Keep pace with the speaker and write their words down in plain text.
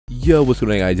Yo, what's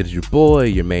going on, guys? It is your boy,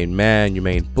 your main man, your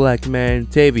main black man,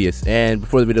 Tavius. And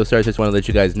before the video starts, I just want to let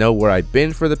you guys know where I've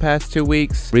been for the past 2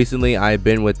 weeks. Recently, I've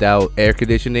been without air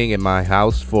conditioning in my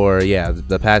house for,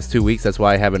 the past 2 weeks. That's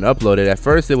why I haven't uploaded. At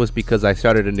first, it was because I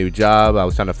started a new job. I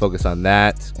was trying to focus on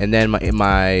that. And then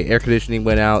my air conditioning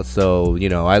went out. So,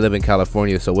 I live in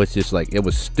California, so it's just like, it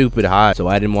was stupid hot. So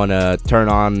I didn't want to turn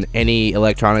on any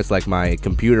electronics like my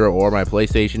computer or my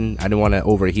PlayStation. I didn't want to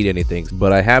overheat anything.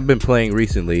 But I have been playing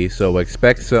recently. So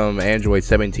expect some Android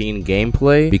 17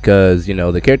 gameplay because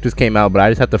the characters came out, but I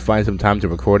just have to find some time to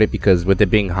record it because with it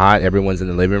being hot, everyone's in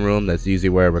the living room. That's usually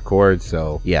where I record.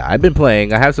 So yeah, I've been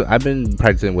playing. I've been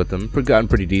practicing with them. Gotten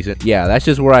pretty decent. Yeah, that's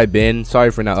just where I've been. Sorry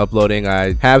for not uploading.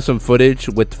 I have some footage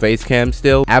with face cam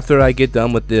still. After I get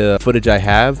done with the footage I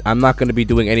have, I'm not going to be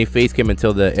doing any face cam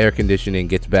until the air conditioning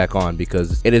gets back on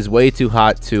because it is way too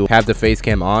hot to have the face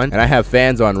cam on, and I have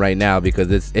fans on right now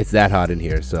because it's that hot in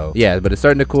here. So yeah, but it's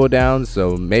starting to cool down,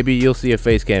 so maybe you'll see a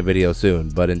face cam video soon,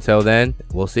 but until then,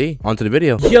 we'll see. On to the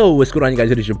video. Yo, what's going on, you guys?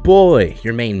 It is your boy,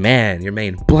 your main man, your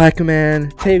main black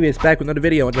man, Tavius, back with another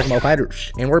video on LMAO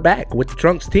Fighters, and we're back with the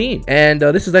Trunks team. And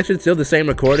this is actually still the same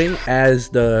recording as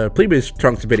the previous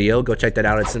Trunks video. Go check that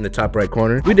out. It's in the top right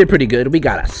corner. We did pretty good. We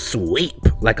got a sweep,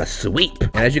 like a sweep.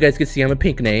 And as you guys can see, I'm a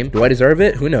pink name. Do I deserve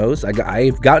it? Who knows?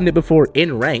 I've gotten it before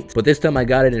in ranked, but this time I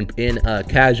got it in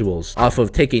casuals off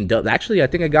of taking dubs. Actually, I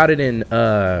think I got it in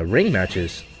ring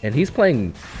matches, and he's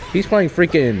playing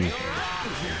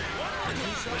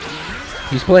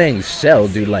Cell,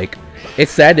 dude. Like,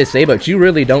 it's sad to say, but you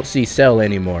really don't see Cell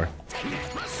anymore.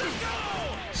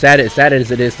 Sad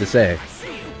as it is to say.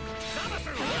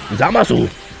 Zamasu,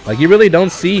 like, you really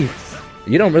don't see,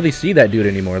 really see that dude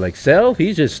anymore. Like, Cell,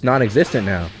 he's just non-existent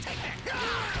now.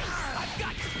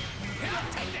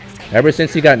 Ever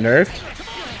since he got nerfed.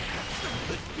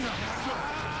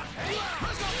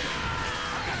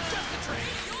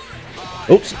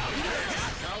 Oops.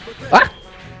 Ah!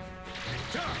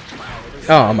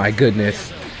 Oh my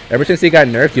goodness. Ever since he got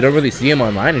nerfed, you don't really see him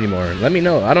online anymore. Let me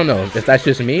know. I don't know if that's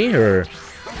just me or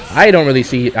I don't really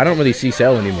see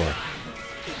Cell anymore.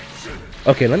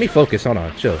 Okay, let me focus. Hold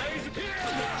on. Chill.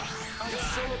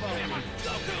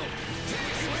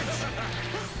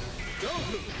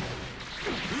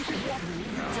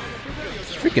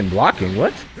 It's freaking blocking.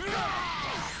 What?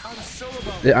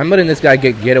 I'm letting this guy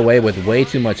get away with way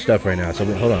too much stuff right now. So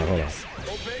hold on.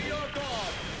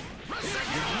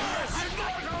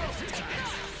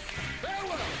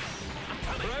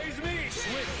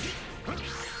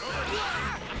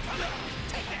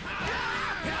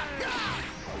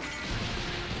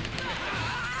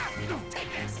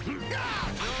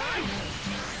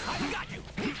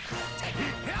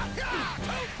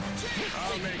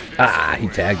 Ah, he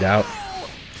tagged out.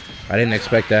 I didn't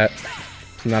expect that.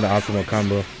 It's not an optimal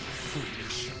combo.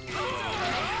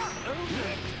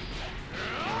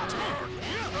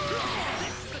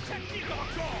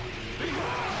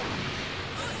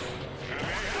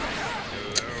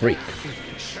 Freak.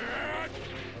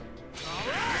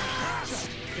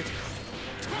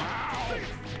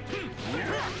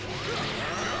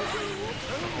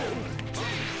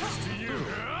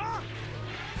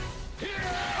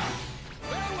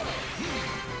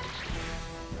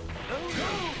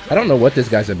 I don't know what this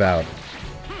guy's about.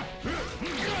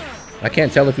 I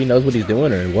can't tell if he knows what he's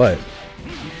doing or what.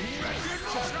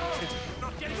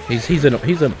 He's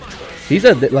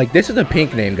a like, this is a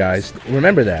pink name, guys.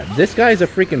 Remember that. This guy is a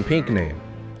freaking pink name.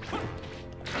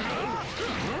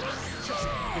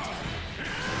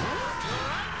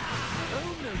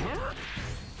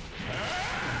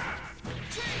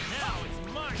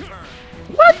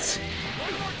 What?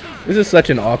 This is such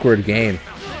an awkward game.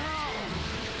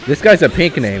 This guy's a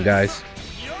pink name, guys.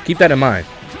 Keep that in mind.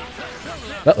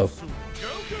 Uh-oh.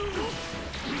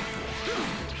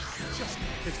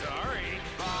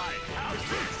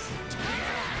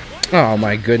 Oh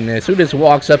my goodness. Who just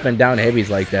walks up and down heavies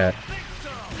like that?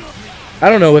 I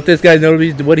don't know if this guy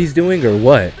knows what he's doing or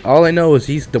what. All I know is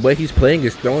the way he's playing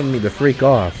is throwing me the freak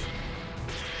off.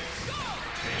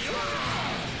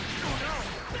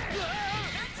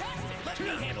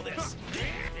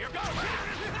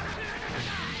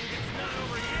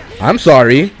 I'm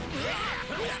sorry.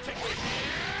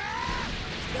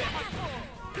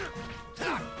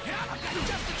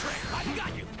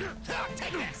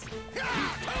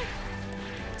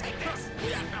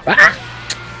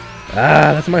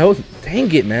 Ah, that's my host.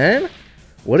 Dang it, man.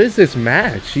 What is this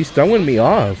match? She's throwing me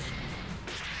off.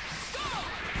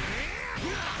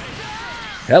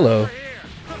 Hello.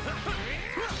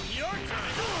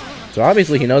 So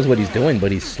obviously he knows what he's doing,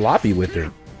 but he's sloppy with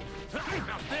her.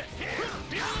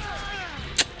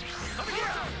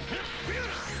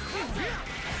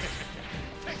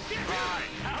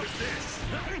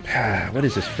 What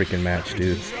is this freaking match,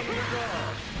 dude?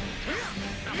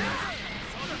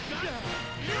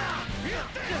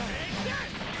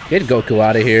 Get Goku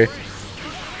out of here.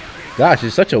 Gosh,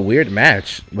 it's such a weird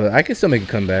match, but I can still make a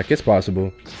comeback. It's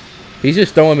possible. He's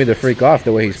just throwing me the freak off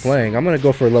the way he's playing. I'm gonna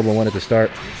go for a level 1 at the start.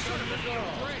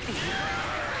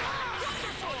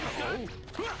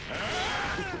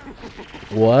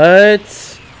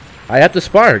 What? I have to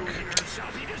spark.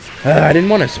 I didn't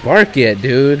want to spark yet,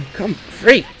 dude. Come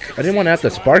freak. I didn't want to have to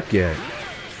spark yet.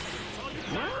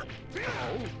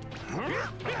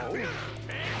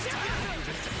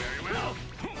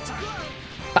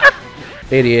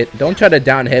 Idiot. Don't try to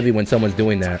down heavy when someone's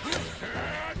doing that.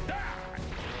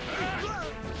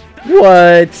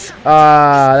 What?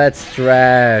 Ah, that's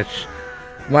trash.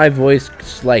 My voice,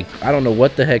 like, I don't know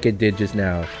what the heck it did just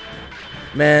now.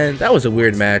 Man, that was a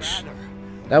weird match.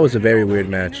 That was a very weird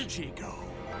match.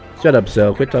 Shut up,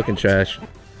 Cell. Quit talking trash.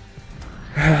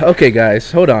 Okay, guys.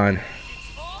 Hold on.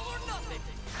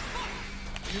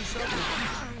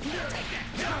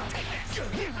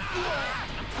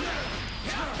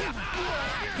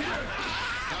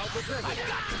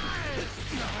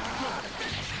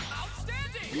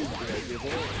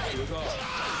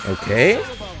 Okay.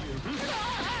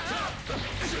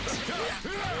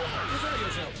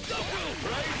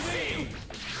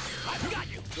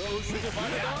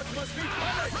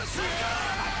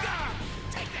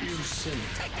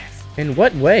 In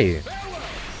what way?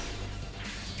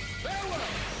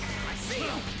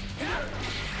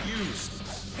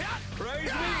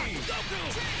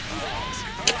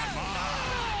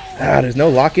 Ah, there's no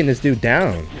locking this dude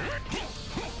down.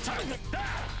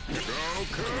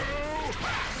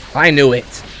 I knew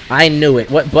it. I knew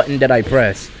it. What button did I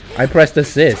press? I pressed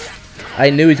assist. I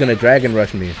knew he's gonna Dragon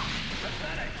Rush me.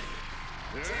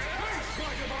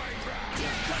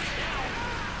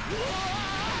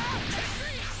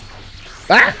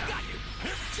 Ah!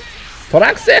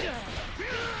 Toraxe!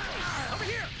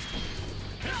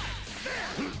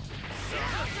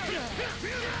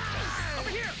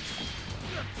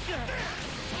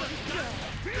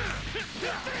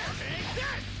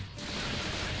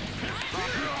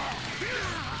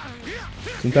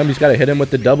 Sometimes you just gotta hit him with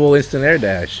the double instant air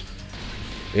dash.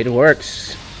 It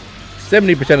works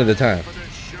 70% of the time.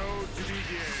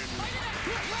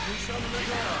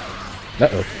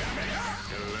 Uh-oh.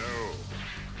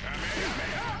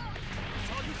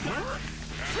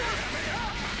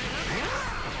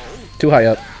 Too high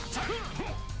up.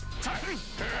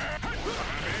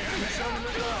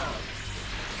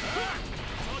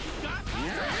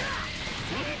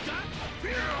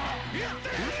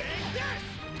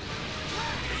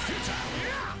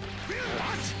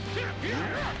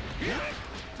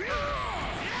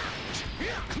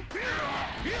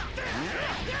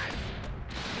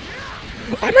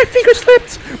 Oh, my finger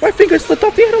slipped! My finger slipped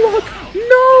off the analog!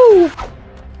 No!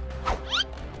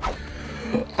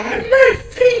 My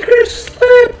finger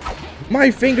slipped! My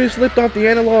finger slipped off the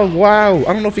analog. Wow.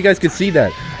 I don't know if you guys can see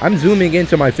that. I'm zooming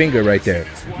into my finger right there.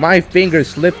 My finger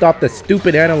slipped off the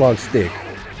stupid analog stick.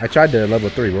 I tried to level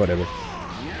 3, whatever.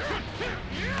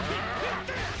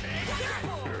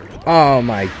 Oh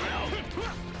my.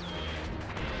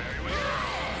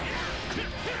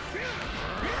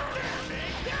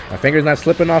 My finger's not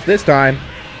slipping off this time.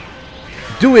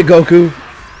 Do it, Goku!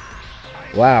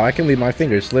 Wow, I can't believe my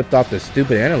finger slipped off the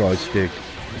stupid analog stick.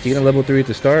 Is he gonna level 3 at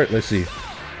the start? Let's see.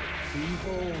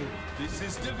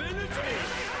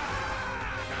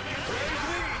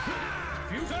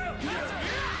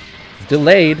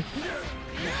 Delayed.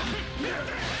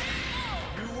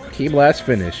 Key blast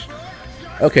finish.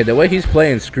 Okay, the way he's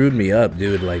playing screwed me up,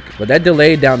 dude. Like, but that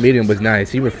delayed down medium was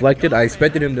nice. He reflected. I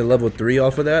expected him to level 3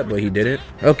 off of that, but he didn't.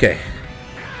 Okay.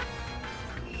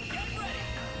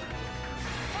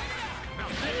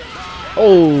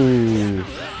 Oh.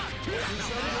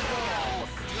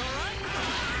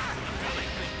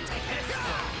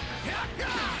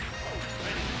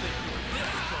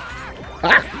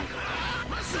 Ah.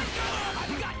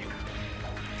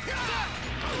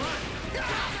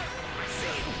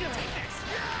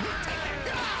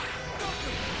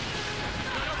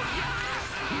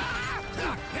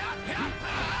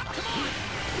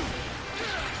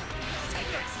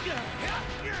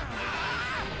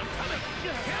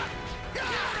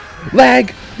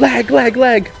 Lag! Lag, lag,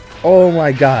 lag! Oh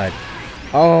my god.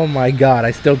 Oh my god,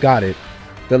 I still got it.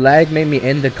 The lag made me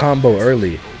end the combo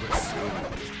early.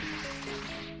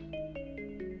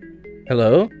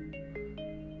 Hello?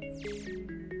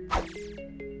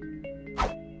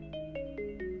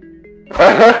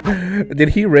 Did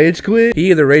he rage quit? He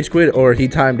either rage quit or he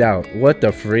timed out. What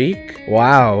the freak?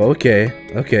 Wow, okay.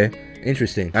 Okay.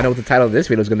 Interesting. I know what the title of this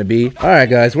video is going to be. All right,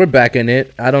 guys, we're back in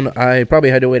it. I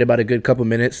probably had to wait about a good couple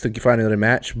minutes to find another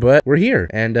match, but we're here.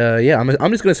 And yeah,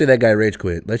 I'm just going to say that guy rage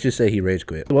quit. Let's just say he rage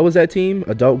quit. What was that team?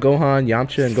 Adult Gohan,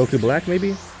 Yamcha, and Goku Black,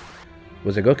 maybe?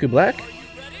 Was it Goku Black?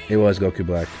 It was Goku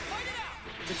Black.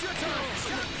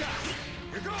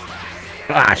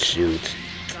 Ah, shoot.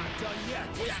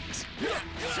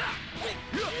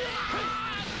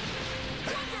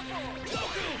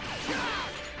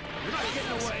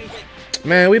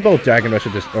 Man, we both Dragon Rush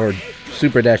at this, or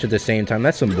Super Dash at the same time.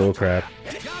 That's some bullcrap.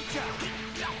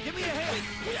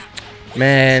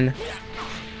 Man.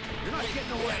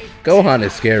 Gohan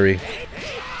is scary.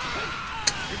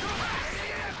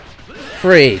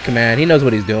 Freak, man. He knows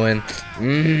what he's doing.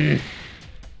 We're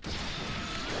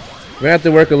gonna have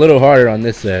to work a little harder on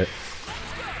this set.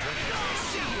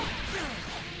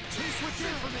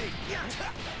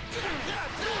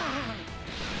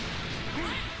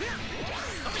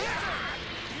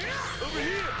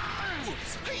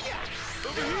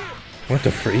 What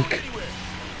the freak?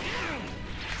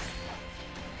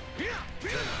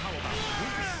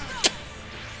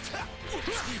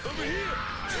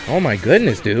 Oh my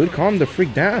goodness, dude. Calm the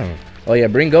freak down. Oh yeah,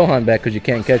 bring Gohan back because you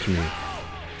can't catch me.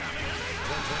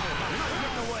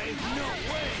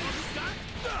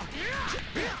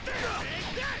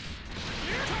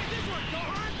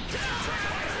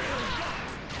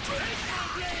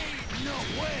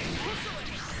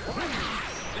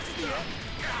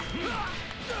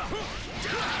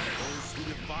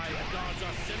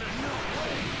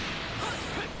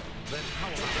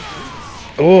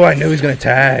 Oh, I knew he was gonna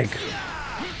tag.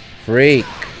 Freak.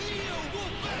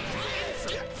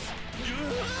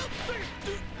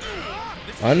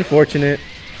 Unfortunate.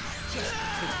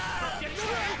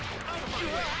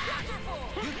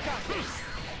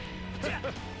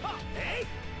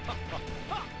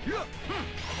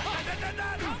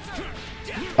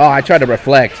 Oh, I tried to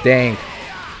reflect. Dang.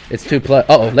 It's 2+.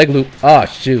 Uh-oh, leg loop. Oh,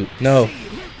 shoot. No.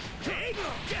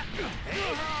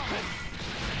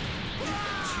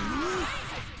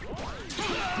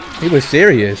 He was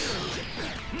serious.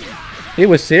 He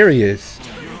was serious.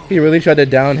 He really tried to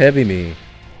down heavy me.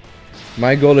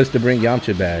 My goal is to bring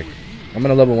Yamcha back. I'm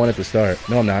gonna level 1 at the start.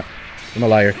 No, I'm not. I'm a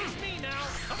liar.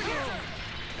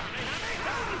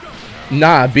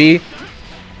 Nah, B.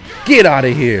 Get out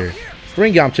of here.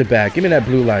 Bring Yamcha back. Give me that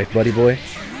blue life, buddy boy.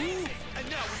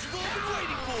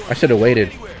 I should have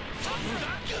waited.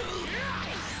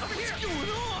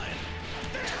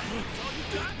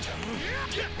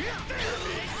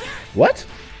 What?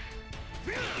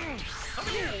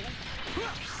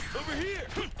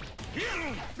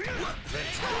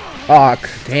 Oh,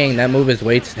 dang, that move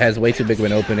has way too big of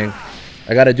an opening.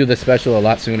 I gotta do the special a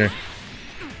lot sooner.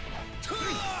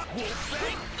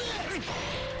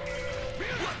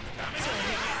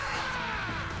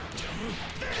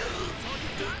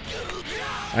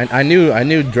 I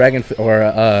knew Dragon or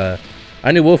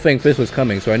I knew Wolfang Fist was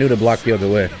coming, so I knew to block the other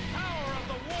way.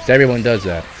 So everyone does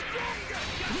that.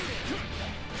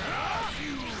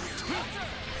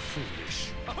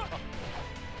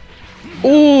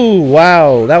 Ooh,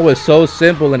 wow, that was so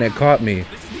simple and it caught me.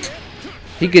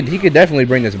 He could definitely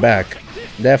bring this back.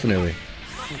 Definitely.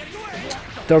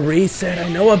 The reset, I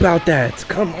know about that.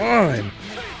 Come on.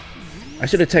 I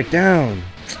should have teched down.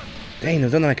 Dang,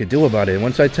 there's nothing I could do about it.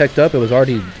 Once I teched up, it was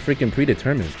already freaking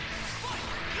predetermined.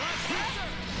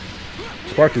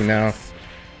 Sparking now.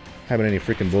 Having any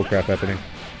freaking bullcrap happening.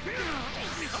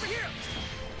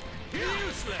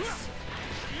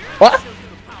 What?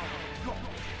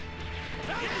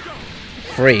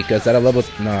 Freak, is that a level?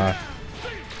 Nah.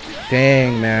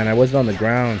 Dang, man, I wasn't on the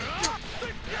ground.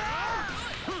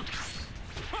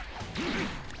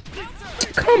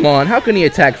 Come on, how can he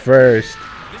attack first?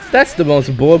 That's the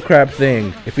most bullcrap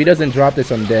thing. If he doesn't drop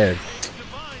this, I'm dead.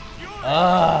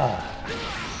 Ah.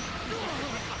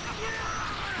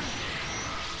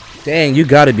 Dang, you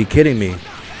gotta be kidding me.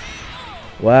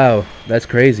 Wow, that's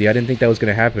crazy. I didn't think that was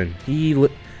gonna happen.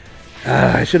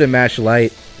 I should have mashed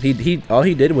light. All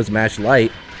he did was mash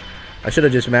light. I should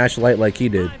have just mashed light like he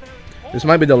did. This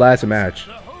might be the last match.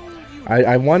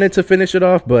 I wanted to finish it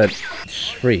off, but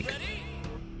freak.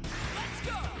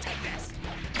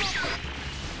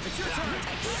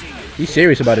 He's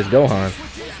serious about his Gohan.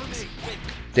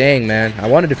 Dang, man. I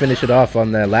wanted to finish it off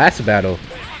on the last battle.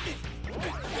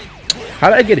 How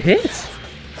did I get hit?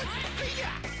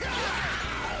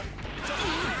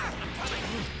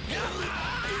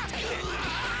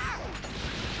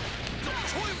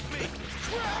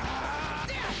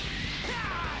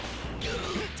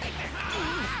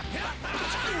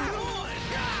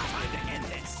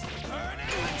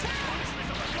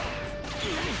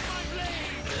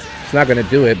 It's not gonna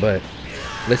do it, but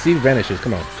let's see if it vanishes.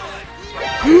 Come on.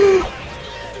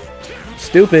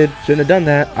 Stupid. Shouldn't have done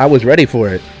that. I was ready for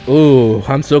it. Ooh,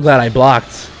 I'm so glad I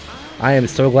blocked. I am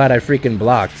so glad I freaking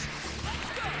blocked.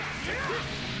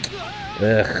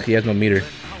 Ugh, he has no meter.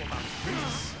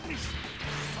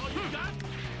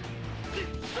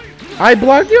 I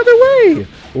blocked the other way!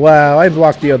 Wow, I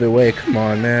blocked the other way. Come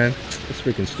on, man. That's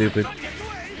freaking stupid.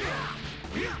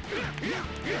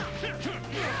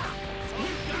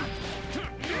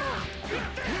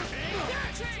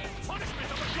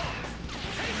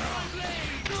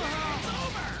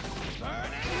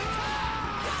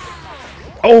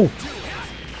 Oh!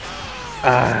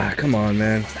 Ah, come on,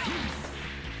 man.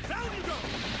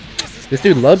 This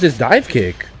dude loves his dive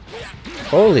kick.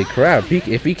 Holy crap.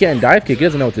 If he can't dive kick, he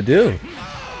doesn't know what to do.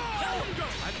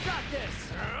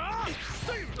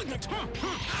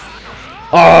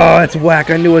 Oh, that's whack.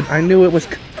 I knew it was...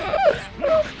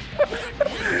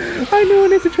 I knew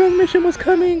an instant transmission was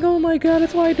coming. Oh my god,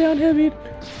 that's why I down heavied.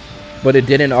 But it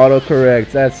didn't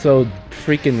autocorrect. That's so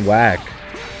freaking whack.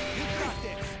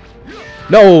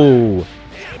 No!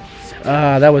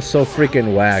 Ah, that was so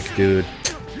freaking whack, dude.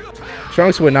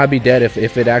 Trunks would not be dead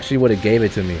if it actually would have gave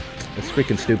it to me. That's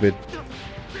freaking stupid.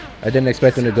 I didn't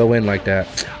expect him to go in like that.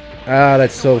 Ah,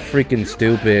 that's so freaking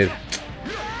stupid.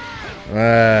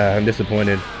 Ah, I'm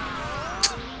disappointed.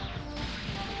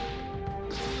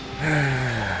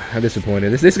 I'm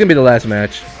disappointed. This is gonna be the last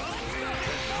match.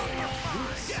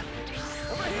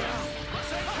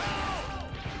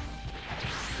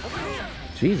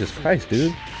 Jesus Christ,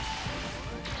 dude.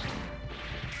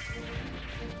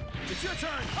 It's your turn.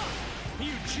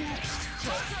 You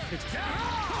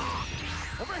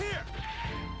over here.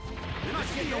 You're not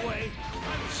getting away.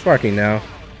 Sparking now.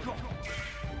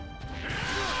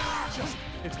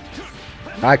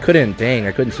 I couldn't. Dang,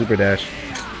 I couldn't super dash.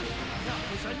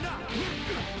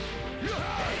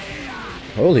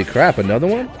 Holy crap! Another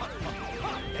one.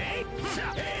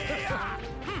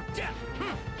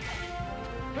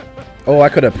 Oh, I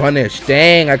could have punished.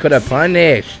 Dang, I could have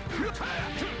punished.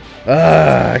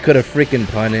 I could have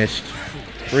freaking punished.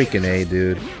 Freaking A,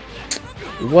 dude.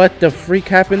 What the freak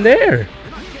happened there?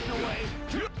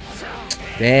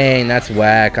 Dang, that's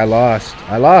whack. I lost.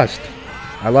 I lost.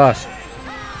 I lost.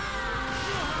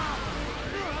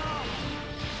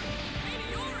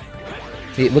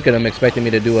 Look at him expecting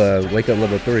me to do a wake up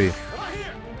level 3.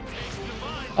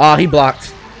 Ah, he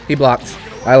blocked. He blocked.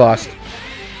 I lost.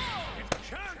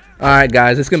 Alright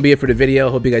guys, that's gonna be it for the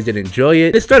video. Hope you guys did enjoy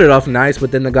it. It started off nice,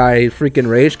 but then the guy freaking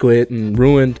rage quit and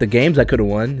ruined the games I could have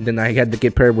won. Then I had to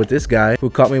get paired with this guy who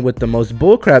caught me with the most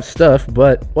bullcrap stuff,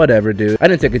 but whatever, dude. I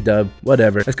didn't take a dub.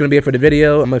 Whatever. That's gonna be it for the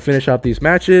video. I'm gonna finish off these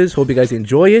matches. Hope you guys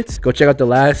enjoy it. Go check out the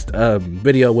last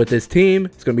video with this team.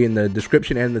 It's gonna be in the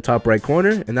description and in the top right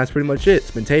corner. And that's pretty much it.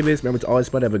 It's been Tavius. Remember to always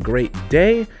fun. Have a great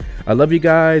day. I love you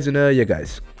guys, and yeah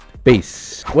guys.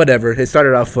 Peace. Whatever. It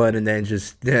started off fun and then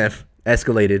just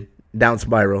escalated down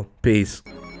spiral. Peace.